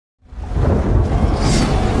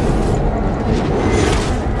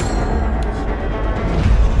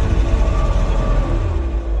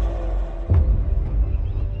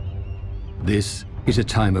This is a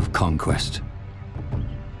time of conquest.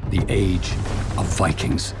 The age of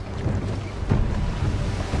Vikings.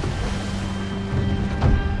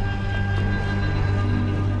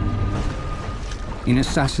 In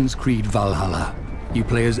Assassin's Creed Valhalla, you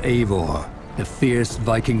play as Eivor, the fierce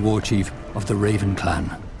Viking war chief of the Raven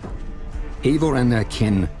clan. Eivor and their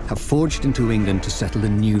kin have forged into England to settle the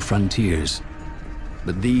new frontiers.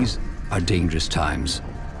 But these are dangerous times,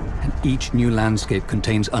 and each new landscape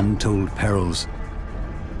contains untold perils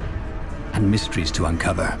and mysteries to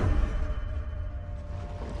uncover.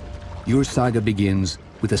 Your saga begins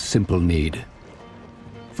with a simple need: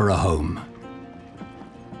 for a home.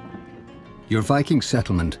 Your Viking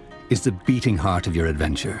settlement is the beating heart of your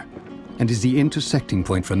adventure, and is the intersecting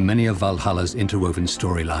point for many of Valhalla's interwoven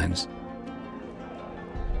storylines.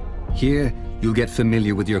 Here, you'll get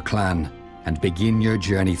familiar with your clan and begin your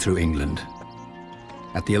journey through England.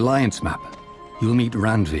 At the Alliance map, you'll meet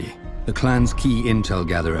Randvi, the clan's key intel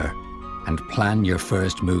gatherer, and plan your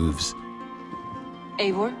first moves.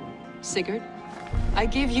 Eivor, Sigurd, I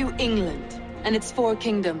give you England and its 4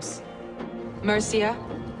 kingdoms: Mercia,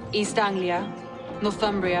 East Anglia,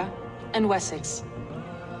 Northumbria, and Wessex.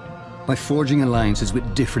 By forging alliances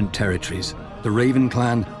with different territories, the Raven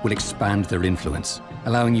clan will expand their influence,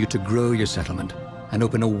 allowing you to grow your settlement and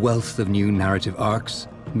open a wealth of new narrative arcs,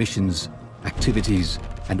 missions, activities,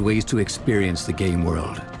 and ways to experience the game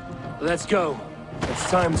world. Let's go. It's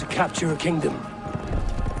time to capture a kingdom.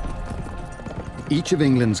 Each of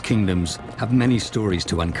England's kingdoms have many stories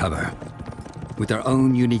to uncover, with their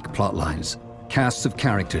own unique plotlines, casts of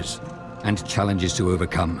characters, and challenges to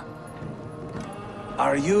overcome.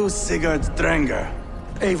 Are you Sigurd Drenger?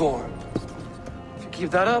 Eivor. If you keep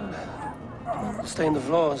that up, I'll stay in the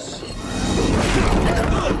floors.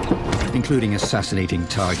 Including assassinating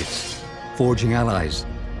targets, forging allies,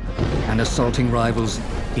 and assaulting rivals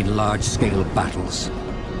in large-scale battles.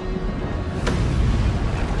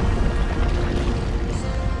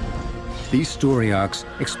 These story arcs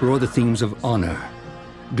explore the themes of honor,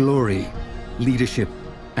 glory, leadership,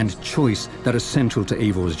 and choice that are central to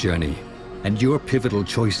Eivor's journey. And your pivotal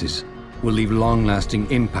choices will leave long-lasting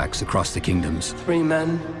impacts across the kingdoms. 3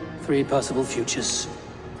 men, 3 possible futures.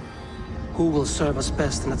 Who will serve us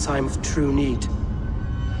best in a time of true need?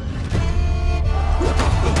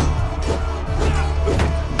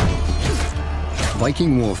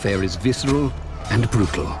 Viking warfare is visceral and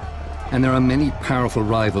brutal, and there are many powerful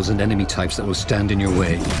rivals and enemy types that will stand in your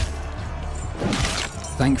way.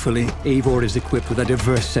 Thankfully, Eivor is equipped with a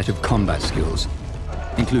diverse set of combat skills,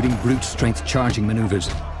 including brute strength charging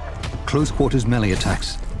maneuvers, close quarters melee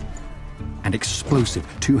attacks, and explosive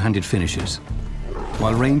two-handed finishes.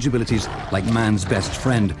 While range abilities like Man's Best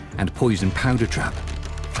Friend and Poison Powder Trap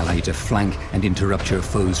allow you to flank and interrupt your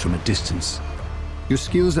foes from a distance. Your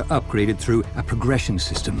skills are upgraded through a progression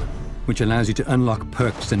system, which allows you to unlock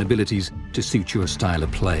perks and abilities to suit your style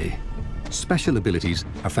of play. Special abilities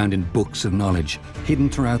are found in books of knowledge, hidden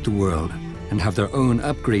throughout the world, and have their own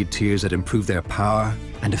upgrade tiers that improve their power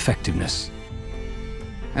and effectiveness.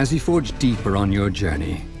 As you forge deeper on your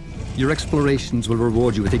journey, your explorations will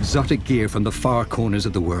reward you with exotic gear from the far corners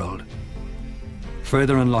of the world,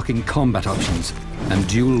 further unlocking combat options and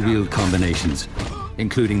dual-wield combinations,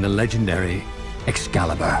 including the legendary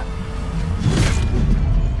Excalibur.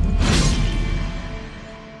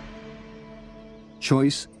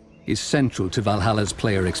 Choice is central to Valhalla's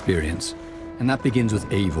player experience, and that begins with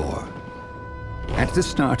Eivor. At the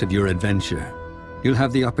start of your adventure, you'll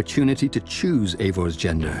have the opportunity to choose Eivor's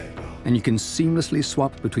gender, and you can seamlessly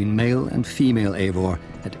swap between male and female Eivor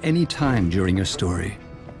at any time during your story.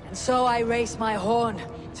 And so I raise my horn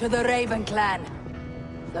to the Raven clan,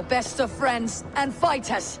 the best of friends and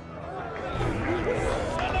fighters.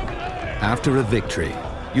 After a victory,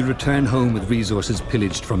 you return home with resources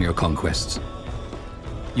pillaged from your conquests,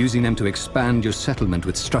 using them to expand your settlement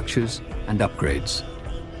with structures and upgrades.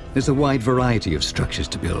 There's a wide variety of structures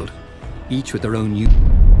to build, each with their own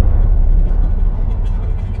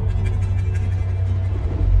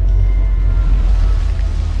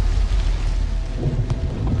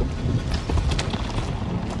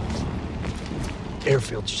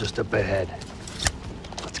Airfield's just up ahead.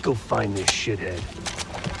 Let's go find this shithead.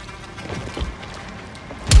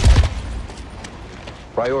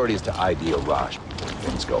 Priority is to ID Raj before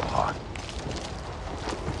things go hot.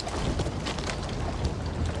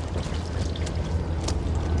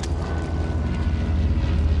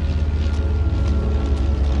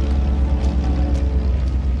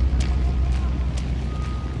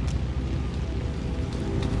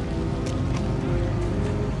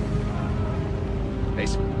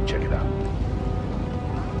 Mason, check it out.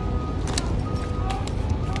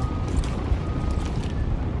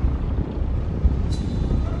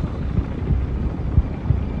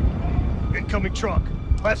 incoming truck.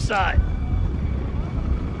 Left side.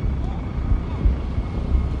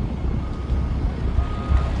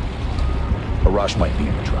 A rush might be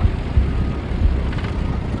in the truck.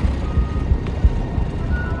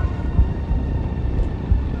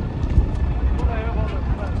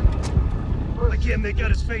 I can't make out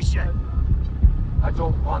his face yet. I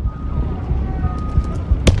don't want them.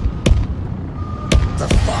 The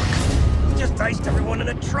fuck? He just iced everyone in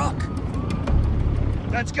a truck.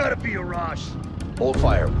 That's gotta be a rush. Hold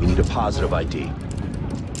fire. We need a positive ID.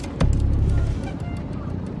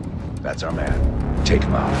 That's our man. Take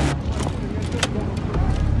him out.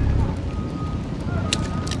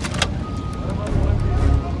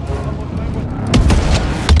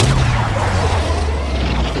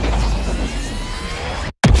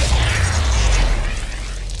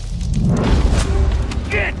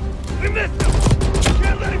 Shit! We missed him!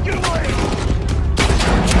 Can't let him get away!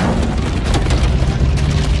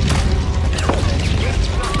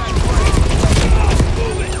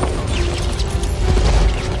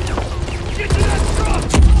 Get to that truck!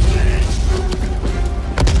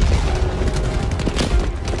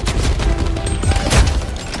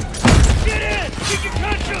 Get in! We can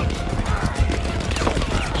catch him!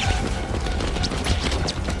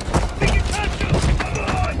 We can catch him! Come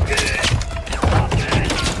on, get in! Stop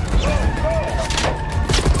it!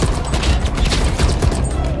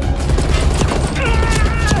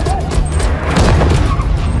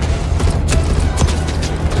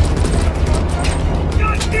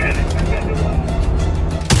 God damn it!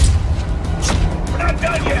 We're not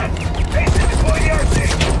done yet! Mason, deploy the RC!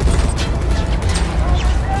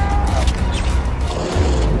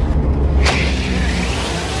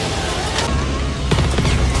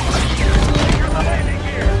 You're landing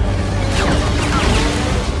here!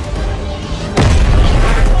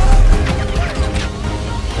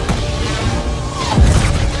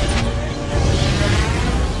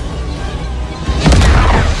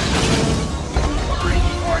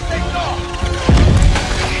 Before it takes off!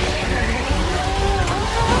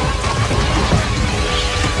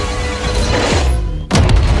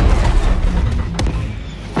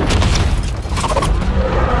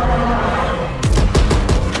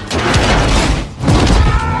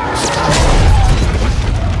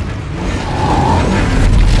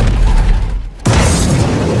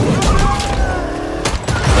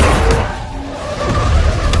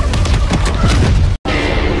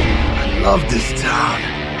 Love this town.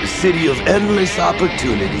 The city of endless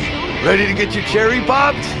opportunity. Ready to get your cherry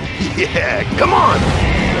popped? Yeah, come on!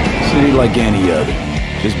 City like any other,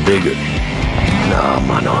 just bigger. Nah,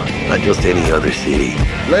 mano, not just any other city.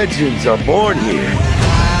 Legends are born here.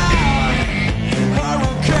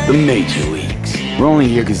 The Major Leagues. We're only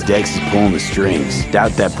here because Dex is pulling the strings.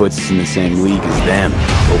 Doubt that puts us in the same league as them.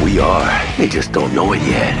 But we are. They just don't know it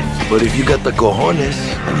yet. But if you got the cojones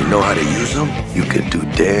and you know how to use them, you can do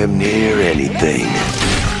damn near anything.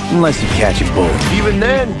 Unless you catch a bullet. Even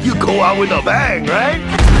then, you go out with a bang, right?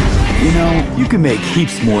 You know, you can make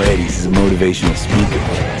heaps more eddies as a motivational speaker.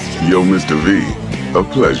 Yo, Mr. V, a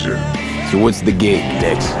pleasure. So what's the gig,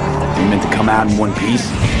 Dex? You meant to come out in one piece?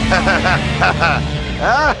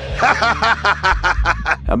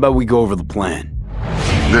 How about we go over the plan?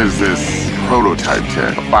 There's this prototype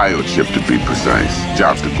tech, a biochip to be precise.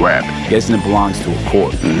 Job's to grab it. Guessing it belongs to a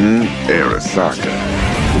corp. Arasaka.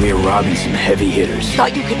 We are robbing some heavy hitters.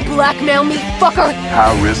 Thought you could blackmail me, fucker?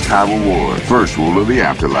 High risk, high reward. First rule of the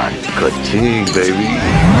afterlife. Ka-ching, baby.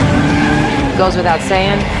 Goes without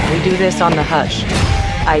saying, we do this on the hush.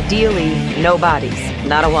 Ideally, no bodies,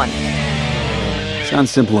 not a one. Sounds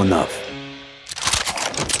simple enough.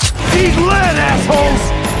 He's lead, assholes!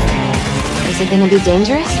 Is it gonna be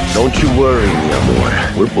dangerous? Don't you worry, mi amor.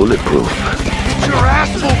 We're bulletproof. Get your ass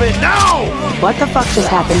moving now! What the fuck just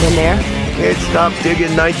happened in there? Can't stop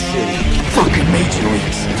digging Night City. Fucking Major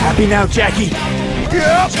Leagues. Happy now, Jackie?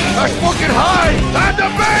 Yep, that's fucking high! Time to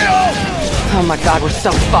bail! Oh my god, we're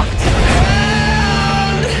so fucked.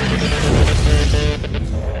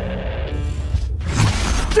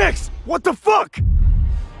 Dex! What the fuck?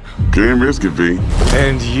 Can't risk it, V.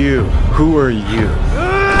 And you, who are you?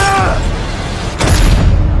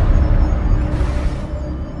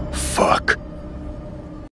 Fuck.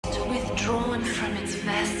 Withdrawn from its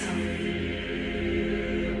vessel.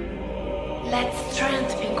 Let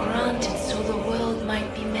strength be granted so the world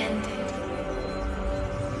might be mended.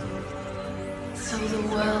 So the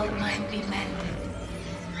world might be mended.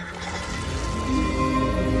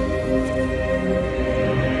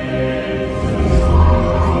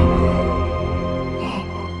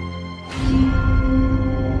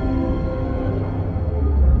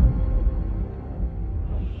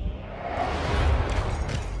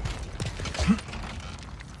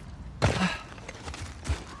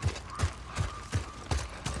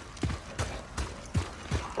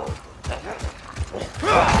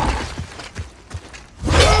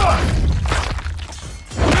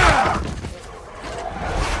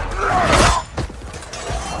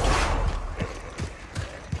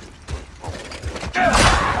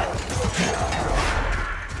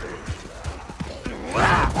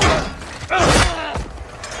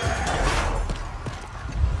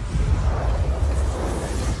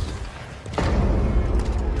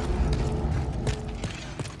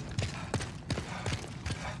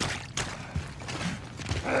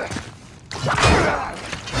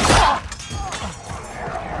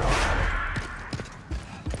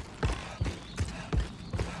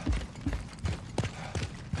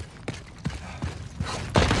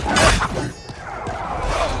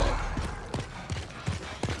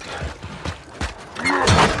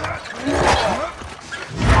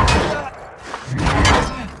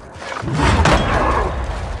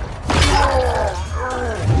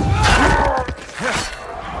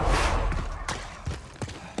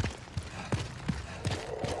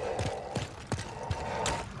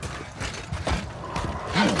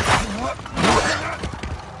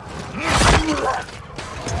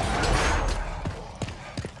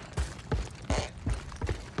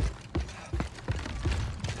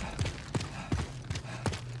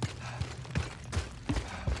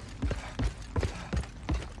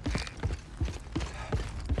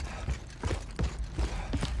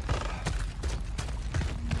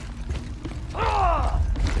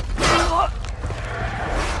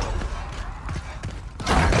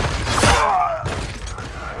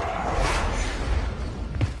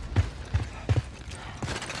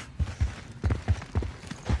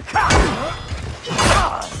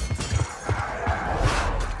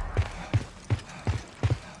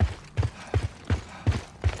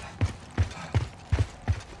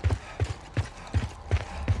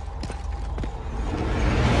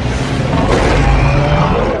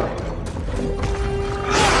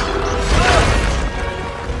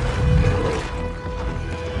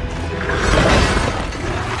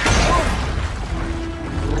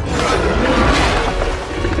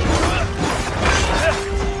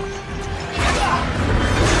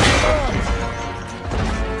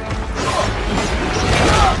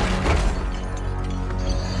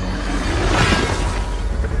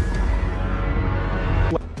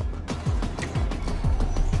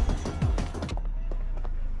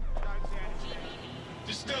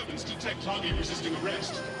 Disturbance detect target resisting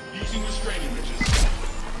arrest. Using restraining measures.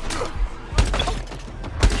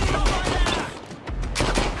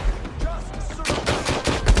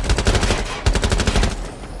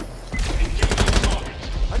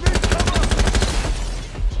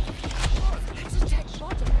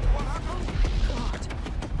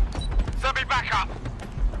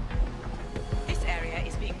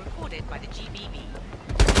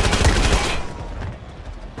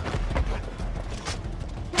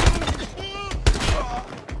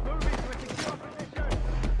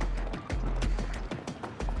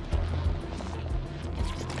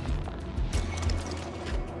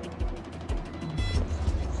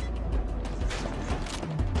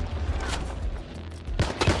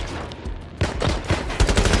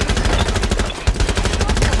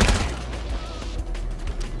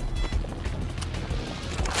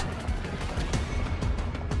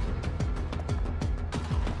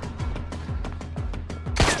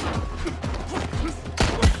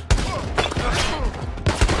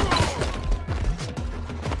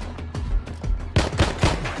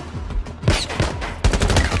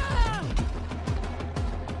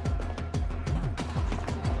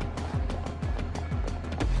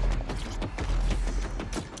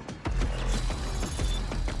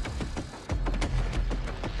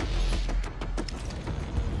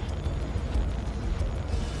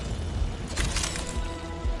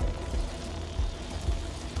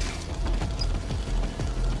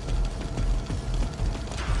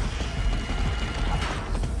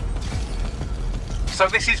 So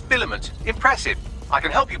this is Filament. Impressive. I can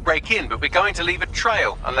help you break in, but we're going to leave a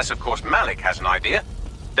trail, unless of course Malik has an idea.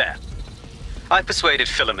 There. I persuaded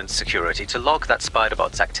Filament Security to log that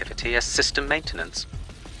Spider-Bot's activity as system maintenance.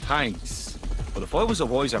 Thanks. But if I was a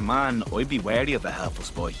wiser man, I'd be wary of a helpful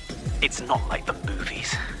spy. It's not like the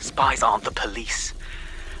movies. Spies aren't the police.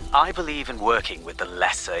 I believe in working with the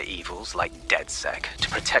lesser evils like DedSec to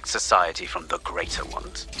protect society from the greater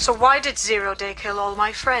ones. So why did Zero Day kill all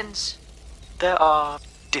my friends? There are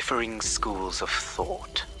differing schools of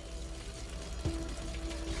thought.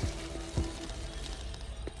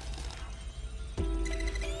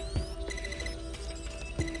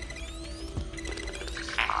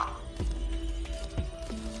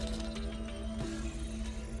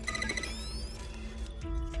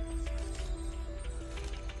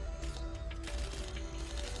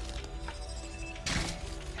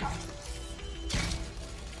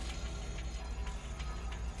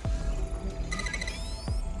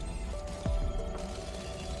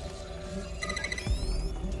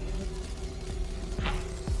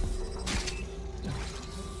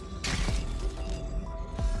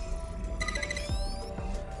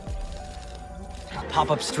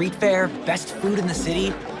 Pop-up street fair, best food in the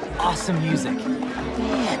city, awesome music.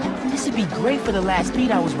 Man, this would be great for the last beat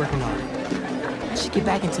I was working on. I should get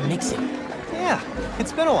back into mixing. Yeah,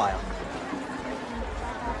 it's been a while.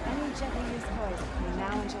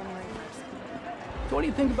 So what do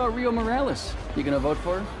you think about Rio Morales? You gonna vote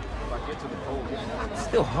for her? It's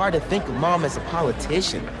still hard to think of Mom as a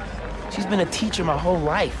politician. She's been a teacher my whole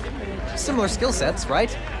life. Similar skill sets,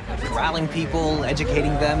 right? Corralling people,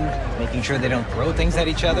 educating them, making sure they don't throw things at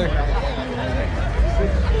each other.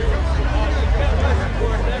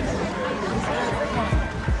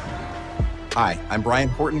 Hi, I'm Brian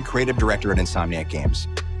Horton, Creative Director at Insomniac Games.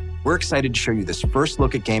 We're excited to show you this first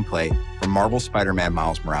look at gameplay from Marvel's Spider-Man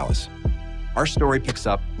Miles Morales. Our story picks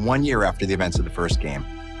up 1 year after the events of the first game,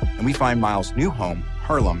 and we find Miles' new home,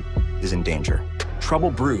 Harlem, is in danger.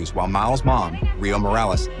 Trouble brews while Miles' mom, Rio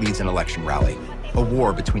Morales, leads an election rally. A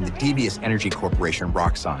war between the devious energy corporation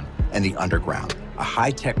Roxxon and the Underground, a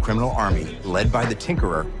high-tech criminal army led by the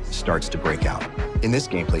Tinkerer, starts to break out. In this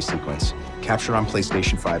gameplay sequence, captured on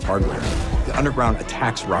PlayStation 5 hardware, the Underground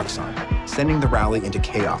attacks Roxxon, sending the rally into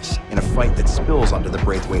chaos in a fight that spills onto the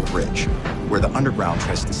Braithwaite Bridge, where the Underground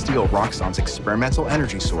tries to steal Roxxon's experimental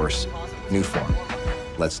energy source, Nuform.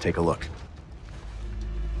 Let's take a look.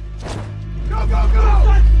 Go, go,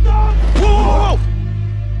 go! Stop! Whoa, whoa, whoa!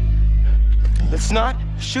 Let's not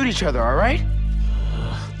shoot each other, all right?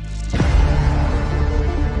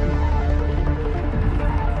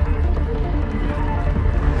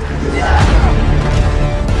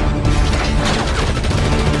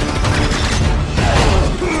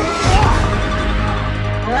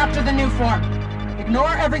 We're after the new form.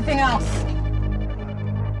 Ignore everything else.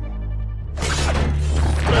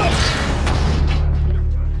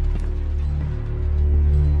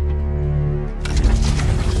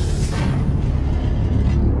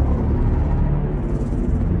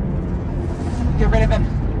 Get rid of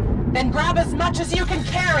him. Then grab as much as you can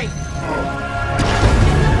carry.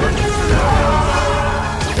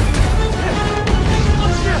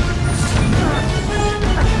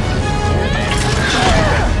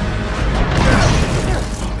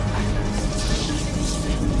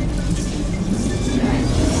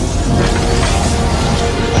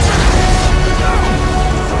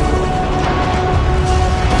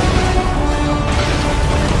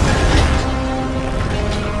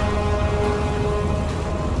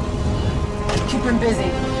 Keep him busy.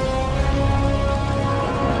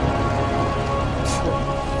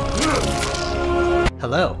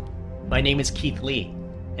 Hello, my name is Keith Lee,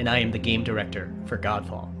 and I am the game director for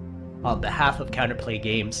GodFall. On behalf of Counterplay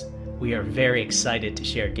Games, we are very excited to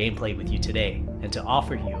share gameplay with you today and to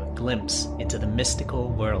offer you a glimpse into the mystical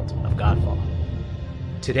world of GodFall.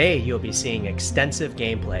 Today, you'll be seeing extensive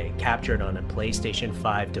gameplay captured on a PlayStation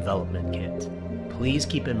 5 development kit. Please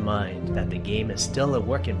keep in mind that the game is still a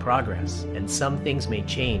work in progress, and some things may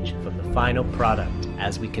change from the final product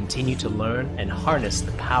as we continue to learn and harness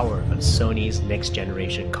the power of Sony's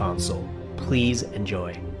next-generation console. Please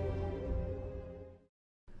enjoy.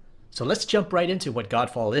 So let's jump right into what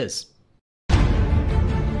GodFall is.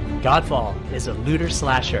 GodFall is a looter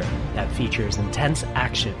slasher that features intense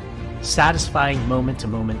action, satisfying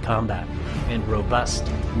moment-to-moment combat, and robust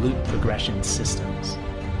loot progression systems.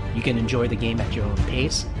 You can enjoy the game at your own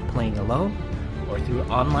pace, playing alone, or through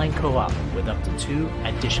online co-op with up to 2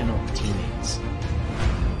 additional teammates.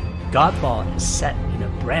 GodFall is set in a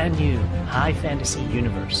brand new high fantasy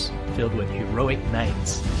universe filled with heroic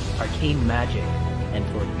knights, arcane magic, and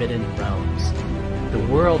forbidden realms. The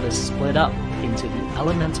world is split up into the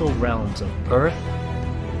elemental realms of earth,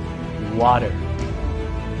 water,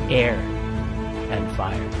 air, and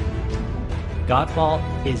fire. GodFall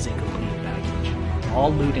is a complete package.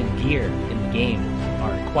 All loot and gear in the game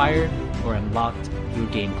are acquired or unlocked through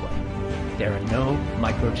gameplay. There are no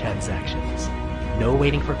microtransactions, no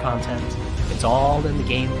waiting for content. It's all in the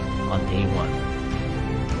game on day one.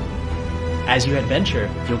 As you adventure,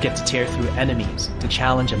 you'll get to tear through enemies to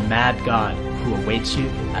challenge a mad god who awaits you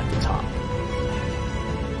at the top.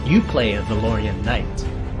 You play a Valorian knight,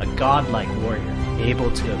 a godlike warrior able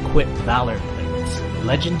to equip valor plates,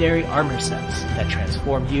 legendary armor sets that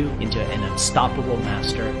transform you into an unstoppable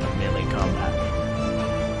master of melee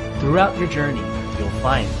combat. Throughout your journey, you'll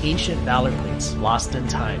find ancient valor plates lost in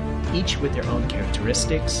time, each with their own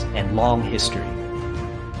characteristics and long history.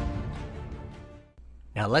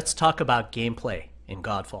 Now let's talk about gameplay in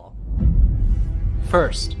GodFall.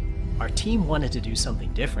 First, our team wanted to do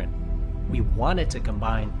something different. We wanted to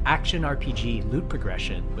combine action RPG loot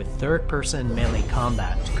progression with third-person melee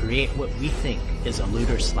combat to create what we think is a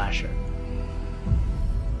looter slasher.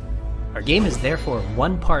 Our game is therefore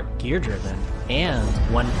 1 part gear-driven and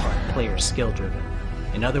 1 part player skill-driven.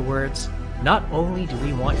 In other words, not only do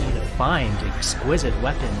we want you to find exquisite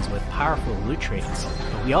weapons with powerful loot traits,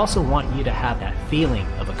 but we also want you to have that feeling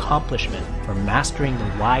of accomplishment from mastering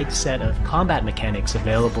the wide set of combat mechanics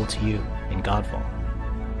available to you in GodFall.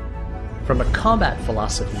 From a combat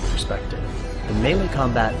philosophy perspective, the melee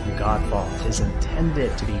combat in GodFall is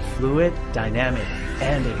intended to be fluid, dynamic,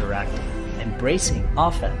 and interactive, embracing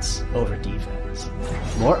offense over defense.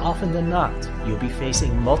 More often than not, you'll be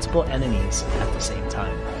facing multiple enemies at the same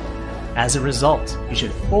time. As a result, you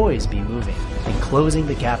should always be moving and closing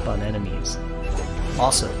the gap on enemies.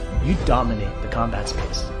 Also, you dominate the combat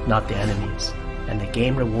space, not the enemies, and the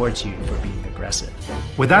game rewards you for being aggressive.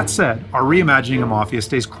 With that said, our reimagining of Mafia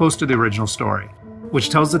stays close to the original story, which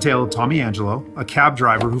tells the tale of Tommy Angelo, a cab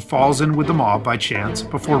driver who falls in with the mob by chance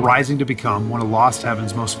before rising to become one of Lost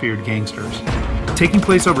Heaven's most feared gangsters. Taking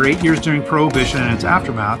place over 8 years during Prohibition and its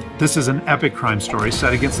aftermath, this is an epic crime story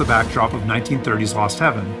set against the backdrop of 1930s Lost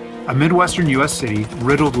Heaven, a Midwestern US city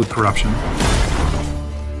riddled with corruption.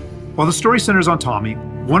 While the story centers on Tommy,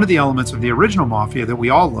 one of the elements of the original Mafia that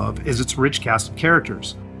we all love is its rich cast of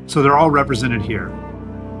characters, so they're all represented here.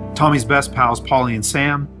 Tommy's best pals Paulie and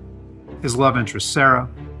Sam, his love interest Sarah,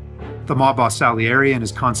 the mob boss Salieri and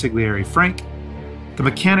his consigliere Frank, the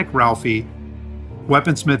mechanic Ralphie,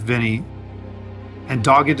 weaponsmith Vinny, and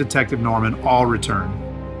dogged detective Norman all return.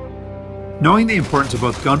 Knowing the importance of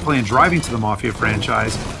both gunplay and driving to the Mafia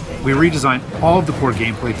franchise, we redesigned all of the core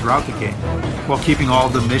gameplay throughout the game, while keeping all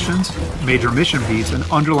of the missions, major mission beats, and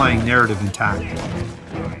underlying narrative intact.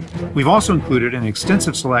 We've also included an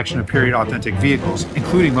extensive selection of period-authentic vehicles,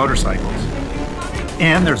 including motorcycles.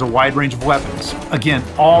 And there's a wide range of weapons, again,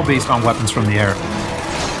 all based on weapons from the era.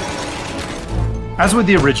 As with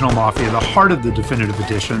the original Mafia, the heart of the Definitive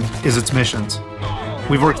Edition is its missions.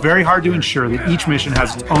 We've worked very hard to ensure that each mission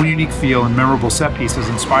has its own unique feel and memorable set pieces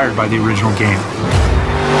inspired by the original game.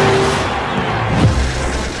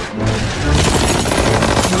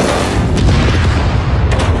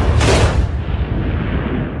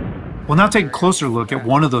 We'll now take a closer look at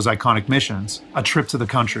one of those iconic missions, A Trip to the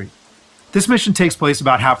Country. This mission takes place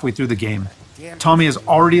about halfway through the game. Tommy has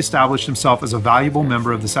already established himself as a valuable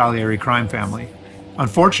member of the Salieri crime family.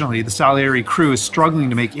 Unfortunately, the Salieri crew is struggling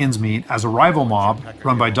to make ends meet as a rival mob,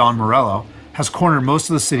 run by Don Morello, has cornered most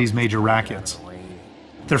of the city's major rackets.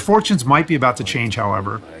 Their fortunes might be about to change,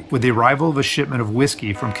 however, with the arrival of a shipment of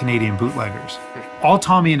whiskey from Canadian bootleggers. All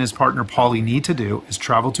Tommy and his partner Paulie need to do is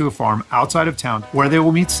travel to a farm outside of town where they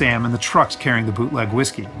will meet Sam and the trucks carrying the bootleg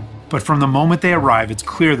whiskey. But from the moment they arrive, it's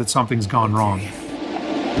clear that something's gone wrong.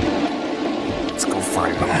 Let's go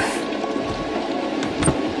find them.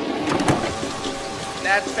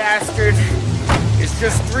 That bastard is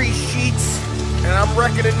just 3 sheets, and I'm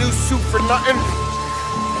wrecking a new suit for nothing.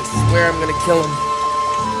 I swear I'm gonna kill him.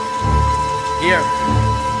 Here,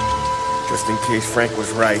 just in case Frank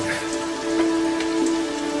was right.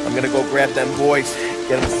 I'm gonna go grab them boys,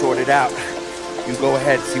 get them sorted out. You go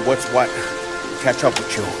ahead, see what's what. Catch up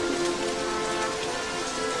with you.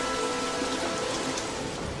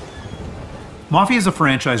 Mafia is a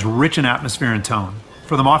franchise rich in atmosphere and tone.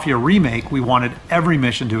 For the Mafia remake, we wanted every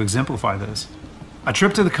mission to exemplify this. A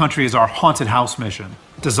Trip to the Country is our haunted house mission,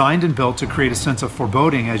 designed and built to create a sense of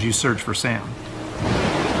foreboding as you search for Sam.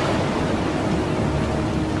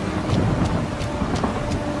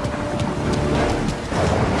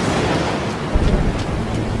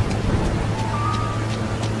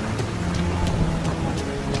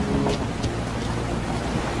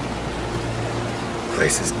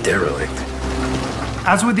 Place is derelict.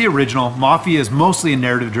 As with the original, Mafia is mostly a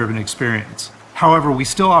narrative-driven experience. However, we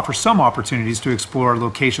still offer some opportunities to explore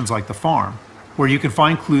locations like the farm, where you can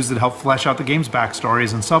find clues that help flesh out the game's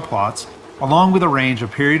backstories and subplots, along with a range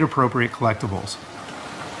of period-appropriate collectibles.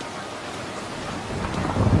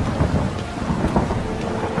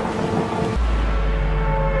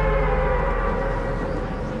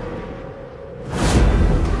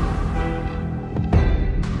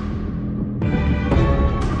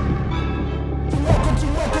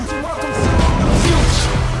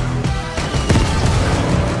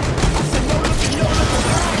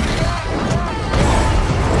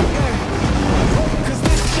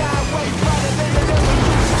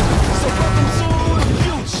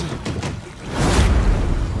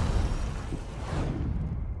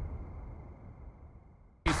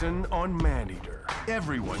 On Maneater.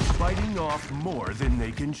 Everyone's biting off more than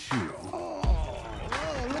they can chew. Oh,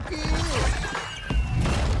 look at you.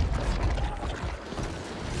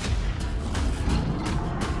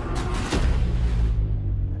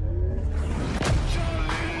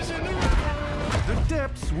 The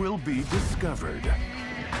depths will be discovered.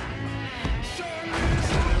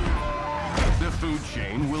 The food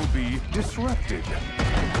chain will be disrupted.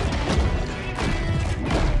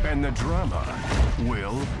 And the drama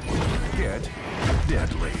will get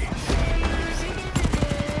deadly.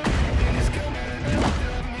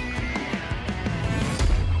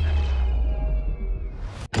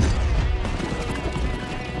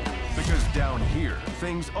 Because down here,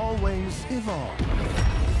 things always evolve.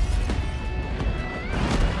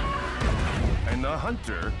 And the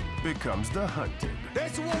hunter becomes the hunted.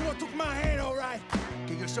 That's the one who took my hand, all right.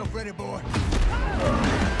 Get yourself ready, boy.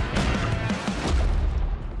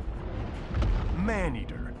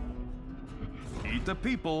 Maneater. Meet the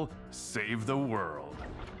people, save the world.